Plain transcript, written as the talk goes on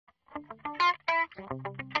Hey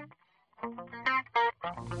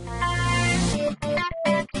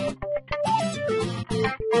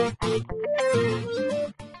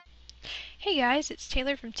guys, it's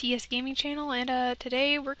Taylor from TS Gaming Channel, and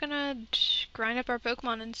today we're gonna grind up our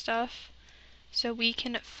Pokemon and stuff so we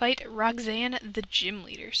can fight Roxanne, the gym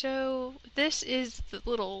leader. So this is the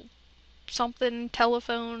little something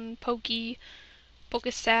telephone Pokesav,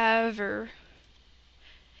 or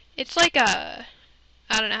it's like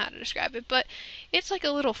I don't know how to describe it, but it's like a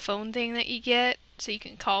little phone thing that you get so you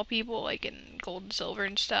can call people like in Gold and Silver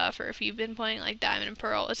and stuff, or if you've been playing like Diamond and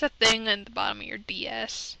Pearl, it's a thing at the bottom of your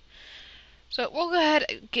DS. So we'll go ahead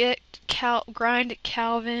and grind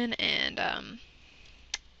Calvin and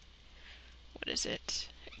what is it?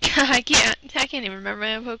 I can't even remember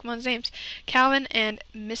my own Pokemon's names. Calvin and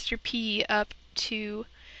Mr. P up to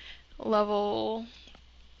level,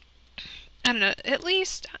 I don't know, at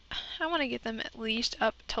least I want to get them at least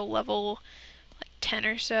up to level like 10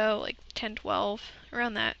 or so, like 10, 12,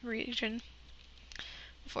 around that region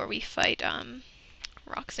before we fight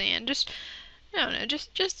Roxanne. I don't know,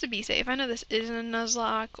 just to be safe. I know this isn't a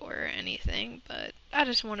Nuzlocke or anything, but I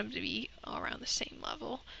just want him to be all around the same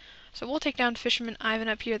level. So we'll take down Fisherman Ivan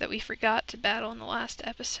up here that we forgot to battle in the last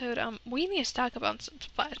episode. We need to stock up on some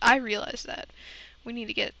supplies. I realize that. We need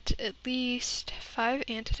to get at least 5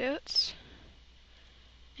 antidotes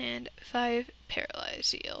and 5 paralyzed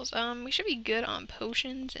seals. We should be good on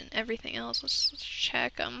potions and everything else. Let's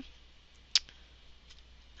check. Let's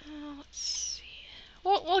see.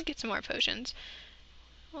 We'll get some more potions.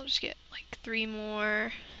 We'll just get like 3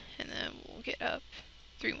 more, and then we'll get up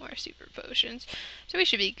 3 more super potions. So we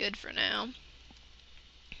should be good for now.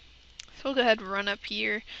 So we'll go ahead and run up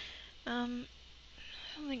here.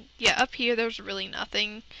 Yeah, up here there's really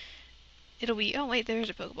nothing. It'll be, oh wait, there's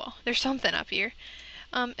a Pokeball. There's something up here.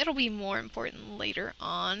 It'll be more important later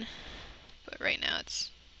on, but right now it's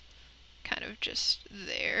kind of just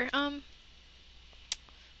there.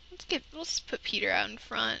 Let's put Peter out in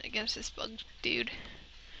front against this bug dude.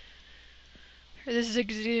 Or this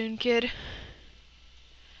Zigzagoon kid.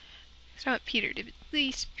 I want Peter to at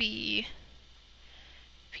least be...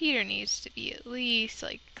 Peter needs to be at least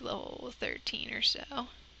like level 13 or so.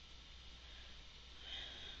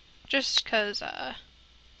 Just cause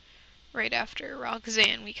right after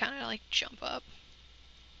Roxanne we kinda like jump up.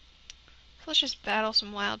 So let's just battle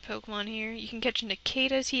some wild Pokemon here. You can catch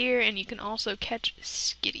Nicatas here, and you can also catch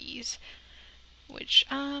Skitties. Which,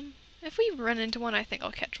 if we run into one, I think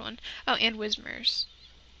I'll catch one. Oh, and Whismers.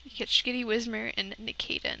 You catch Skitty, Whismer, and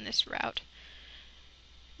Nikita in this route.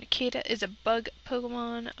 Nikita is a bug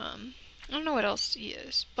Pokemon. I don't know what else he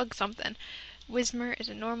is. Bug something. Whismer is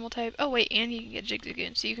a normal type. Oh wait, and you can get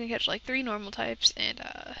Zigzagoon, so you can catch like 3 normal types and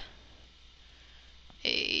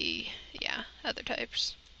other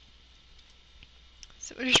types.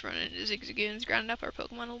 So we're just running into Zigzagoons, grinding up our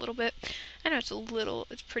Pokemon a little bit. I know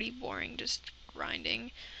it's pretty boring just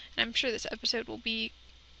grinding. And I'm sure this episode will be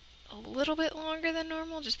a little bit longer than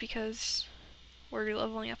normal just because we're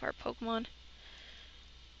leveling up our Pokemon.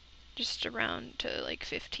 Just around to like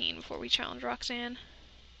 15 before we challenge Roxanne.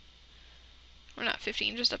 Or not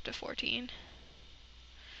 15, just up to 14.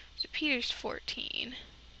 So Peter's 14.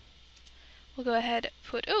 We'll go ahead and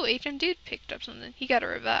put... Oh, HM Dude picked up something. He got a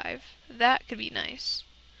revive. That could be nice.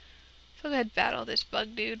 So we'll go ahead and battle this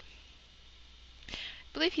bug dude. I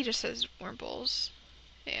believe he just has Wurmples.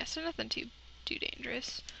 Yeah, so nothing too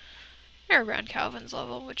dangerous. They're around Calvin's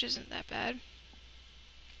level, which isn't that bad.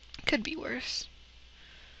 Could be worse.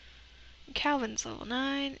 Calvin's level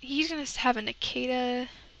 9. He's gonna have a Nikita.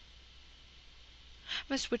 I'm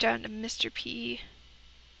gonna switch out into Mr. P.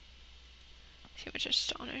 See how much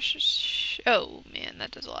Astonish. Oh man,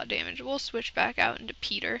 that does a lot of damage. We'll switch back out into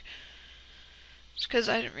Peter. Just because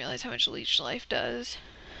I didn't realize how much Leech Life does.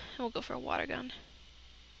 And we'll go for a Water Gun.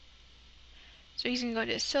 So he's gonna go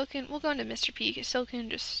into Silcoon. We'll go into Mr. P because Silcoon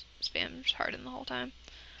just spams Harden the whole time.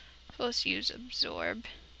 So let's use Absorb.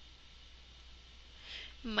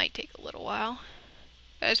 Might take a little while.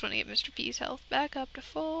 But I just want to get Mr. P's health back up to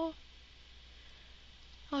full.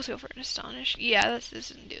 Let's go for an Astonish. Yeah, this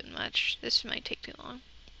isn't doing much. This might take too long.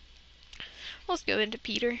 Let's go into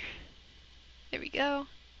Peter. There we go.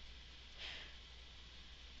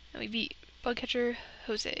 And we beat Bugcatcher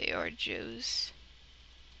Jose, or Joe's.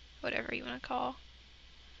 Whatever you want to call.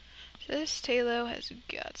 So this Talo has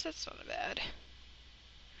guts. That's not bad.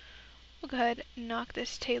 We'll go ahead and knock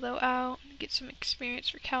this Talo out, get some experience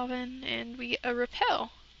for Calvin, and we get a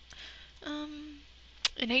Repel.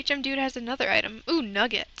 And HM Dude has another item. Ooh,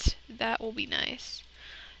 Nuggets. That will be nice.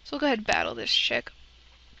 So we'll go ahead and battle this chick.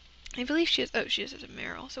 I believe she has a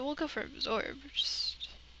Meryl, so we'll go for Absorb.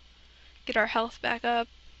 get our health back up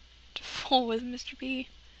to full with Mr. P.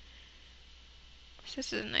 So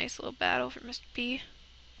this is a nice little battle for Mr. P.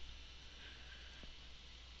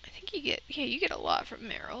 I think you get a lot from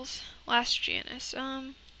Meryl's. Last Janice.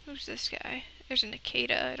 Who's this guy? There's a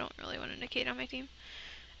Nikita. I don't really want a Nikita on my team.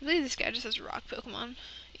 I believe this guy just has rock Pokemon.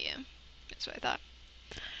 Yeah, that's what I thought.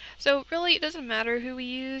 So really, it doesn't matter who we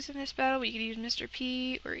use in this battle. We could use Mr.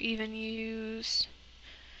 P, or even use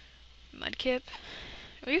Mudkip,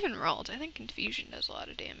 or even Ralt. I think Confusion does a lot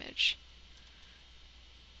of damage.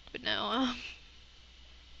 But no,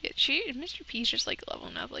 yeah, Mr. P's just like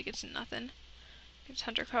leveling up like it's nothing. It's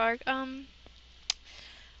Hunter Clark. I'll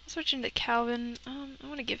switch into Calvin. I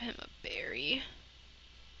want to give him a berry.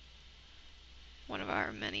 One of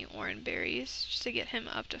our many orange berries, just to get him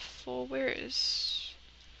up to full. Where is...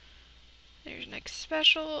 There's next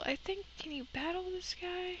special. I think, can you battle this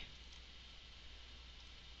guy?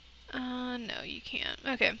 No, you can't.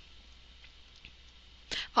 Okay.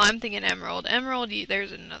 Oh, I'm thinking Emerald. Emerald,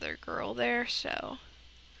 there's another girl there, so...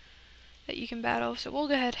 that you can battle. So we'll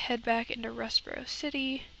go ahead, head back into Rustboro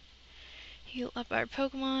City. Heal up our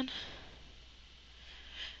Pokemon.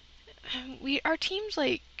 Our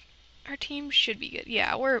team should be good.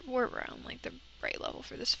 Yeah, we're around, like, the right level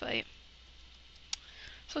for this fight.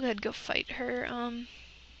 So we'll go ahead and go fight her.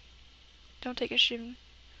 Don't take a shim.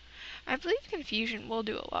 I believe Confusion will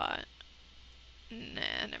do a lot.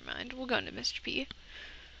 Nah, never mind. We'll go into Mr. P.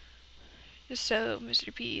 Just so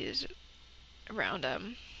Mr. P is around,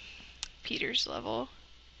 Peter's level.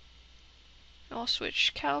 I'll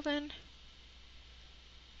switch Calvin.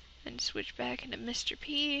 And switch back into Mr.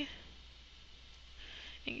 P.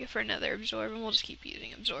 And go for another Absorb, and we'll just keep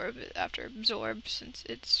using Absorb after Absorb, since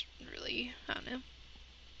it's really, I don't know.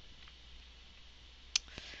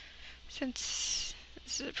 Since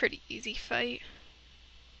this is a pretty easy fight.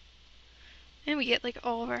 And we get, like,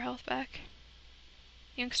 all of our health back.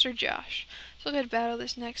 Youngster Josh. So we'll go ahead and battle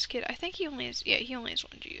this next kid. I think he only has, yeah, he only has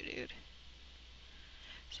one Geodude.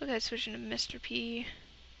 So we'll go ahead and switch into Mr. P.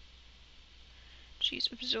 She's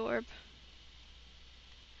Absorb.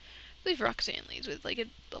 I believe Roxanne leads with, like, a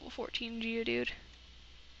level 14 Geodude.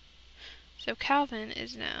 So Calvin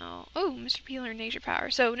is now... Oh, Mr. P learned Nature Power.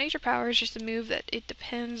 So Nature Power is just a move that it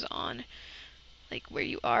depends on, like, where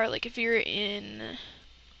you are. Like, if you're in...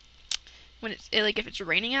 When it's, like, if it's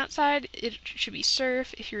raining outside, it should be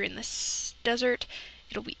Surf. If you're in the desert,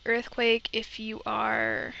 it'll be Earthquake. If you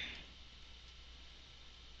are...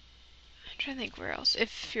 I'm trying to think where else.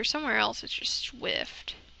 If you're somewhere else, it's just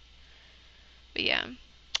Swift. But yeah.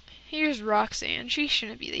 Here's Roxanne. She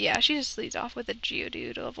shouldn't be yeah, she just leads off with a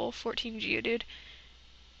Geodude, a level 14 Geodude.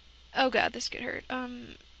 Oh god, this could hurt. Oh,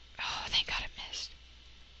 thank god I missed.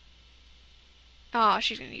 Oh,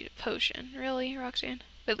 she's gonna need a potion. Really, Roxanne?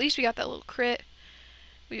 But at least we got that little crit.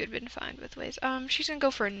 We would have been fine both ways. She's gonna go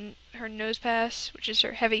for her Nose Pass, which is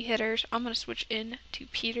her heavy hitters. I'm gonna switch in to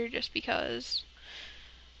Peter just because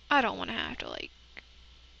I don't want to have to, like,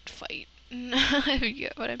 fight. If you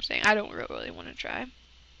get what I'm saying. I don't really want to try.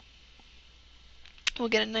 We'll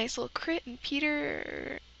get a nice little crit in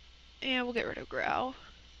Peter, and we'll get rid of Growl.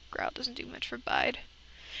 Growl doesn't do much for Bide.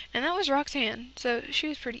 And that was Roxanne, so she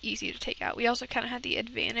was pretty easy to take out. We also kind of had the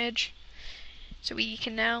advantage, so we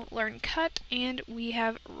can now learn Cut, and we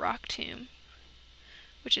have Rock Tomb,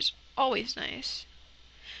 which is always nice.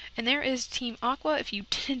 And there is Team Aqua, if you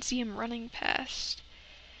didn't see him running past.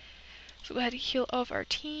 So go ahead and heal off our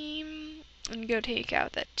team, and go take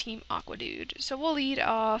out that Team Aqua dude. So we'll lead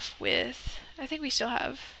off with, I think we still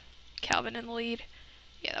have Calvin in the lead.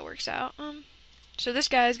 Yeah, that works out. So this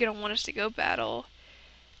guy is going to want us to go battle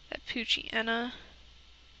that Poochyena.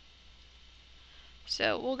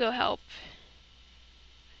 So we'll go help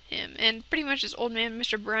him. And pretty much this old man,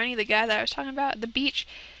 Mr. Brownie, the guy that I was talking about at the beach,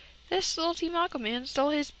 this little Team Aqua man stole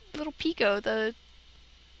his little Pico, the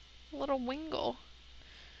little Wingull,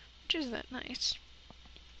 which isn't that nice.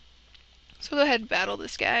 So we'll go ahead and battle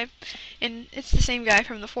this guy. And it's the same guy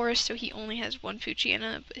from the forest, so he only has one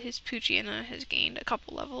Poochyena, but his Poochyena has gained a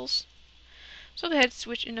couple levels. So we'll go ahead and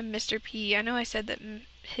switch into Mr. P. I know I said that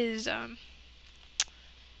his, oh,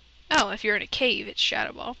 if you're in a cave, it's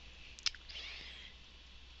Shadow Ball.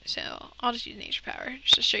 So I'll just use Nature Power,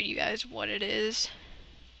 just to show you guys what it is.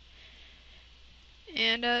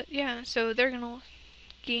 And, yeah, so they're gonna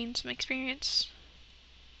gain some experience.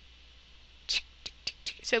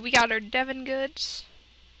 So we got our Devon goods,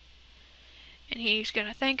 and he's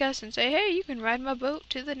gonna thank us and say, hey, you can ride my boat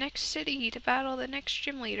to the next city to battle the next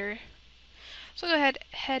gym leader. So go ahead,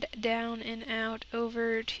 head down and out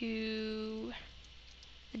over to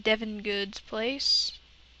the Devon goods place,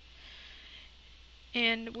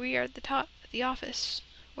 and we are at the top of the office.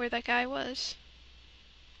 where that guy was.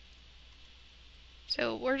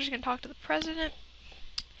 So we're just going to talk to the president,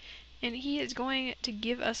 and he is going to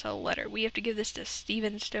give us a letter. We have to give this to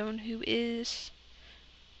Steven Stone, who is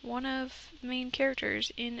one of the main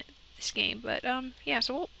characters in this game. But yeah,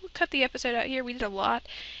 so we'll cut the episode out here. We did a lot,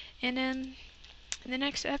 and in the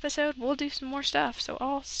next episode we'll do some more stuff. So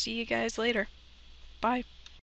I'll see you guys later. Bye.